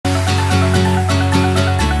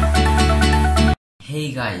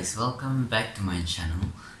Hey guys, welcome back to my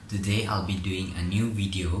channel. Today I'll be doing a new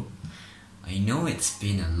video. I know it's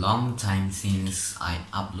been a long time since I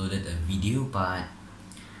uploaded a video, but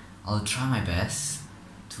I'll try my best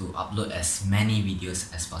to upload as many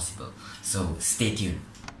videos as possible. So stay tuned.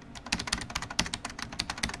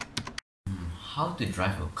 How to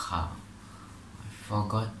drive a car? I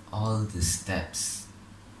forgot all the steps.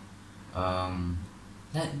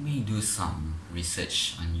 Let me do some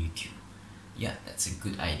research on YouTube. Yeah, that's a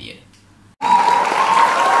good idea.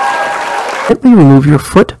 Gently remove your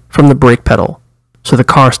foot from the brake pedal so the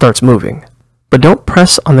car starts moving, but don't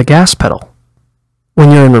press on the gas pedal.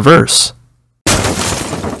 When you're in reverse,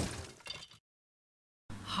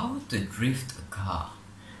 How to drift a car?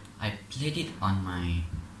 I played it on my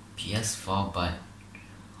PS4, but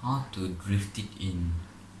how to drift it in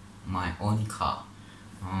my own car?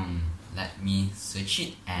 Let me search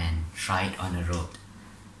it and try it on the road.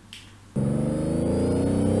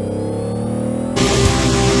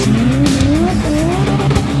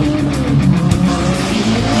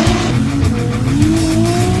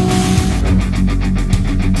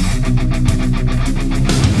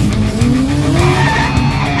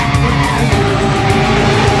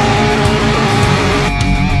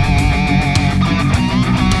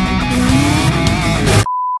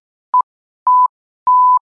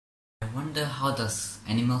 How does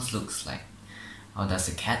animals looks like? How does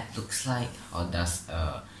a cat looks like? How does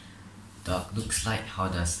a dog looks like? How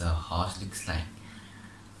does a horse looks like?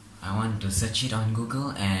 I want to search it on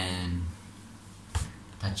Google and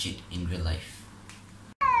touch it in real life.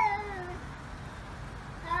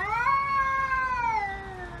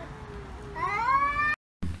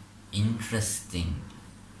 Interesting.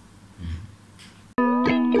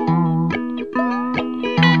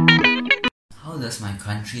 How does my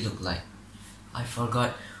country look like? I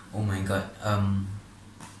forgot. Oh my god.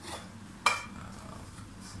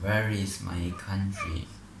 Where is my country?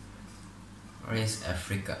 Where is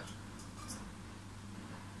Africa?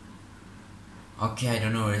 Okay, I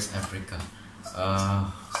don't know where is Africa.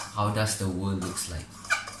 How does the world looks like?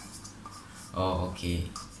 Oh, okay.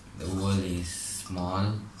 The world is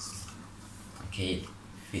small. Okay, it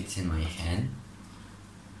fits in my hand.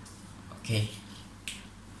 Okay.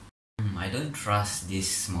 I don't trust this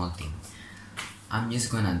small thing. I'm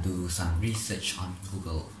just gonna do some research on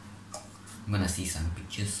Google. I'm gonna see some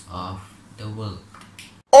pictures of the world.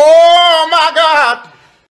 Oh my god!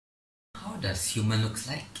 How does human looks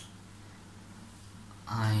like?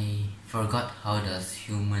 I forgot how does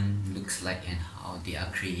human looks like and how they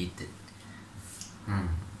are created.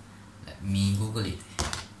 Let me Google it.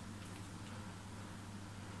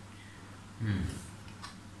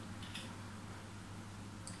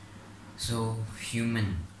 So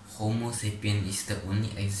human, Homo sapiens is the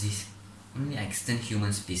only extant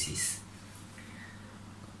human species.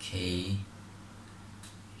 Okay,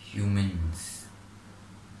 humans.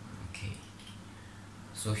 Okay,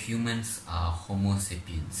 so humans are Homo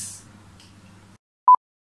sapiens.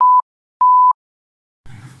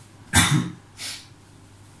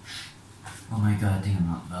 Oh my god, I think I'm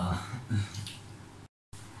not well.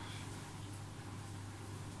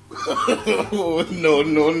 Oh, no.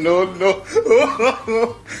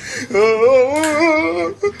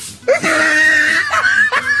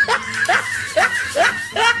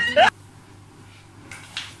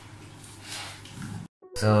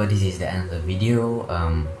 So this is the end of the video.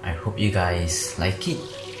 I hope you guys like it.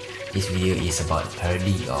 This video is about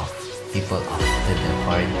parody of people after the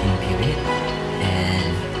quarantine period,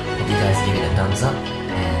 and hope you guys give it a thumbs up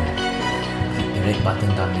and click the red button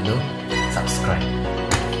down below. Subscribe.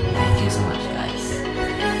 Thank you so much guys,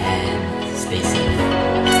 and stay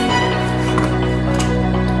safe.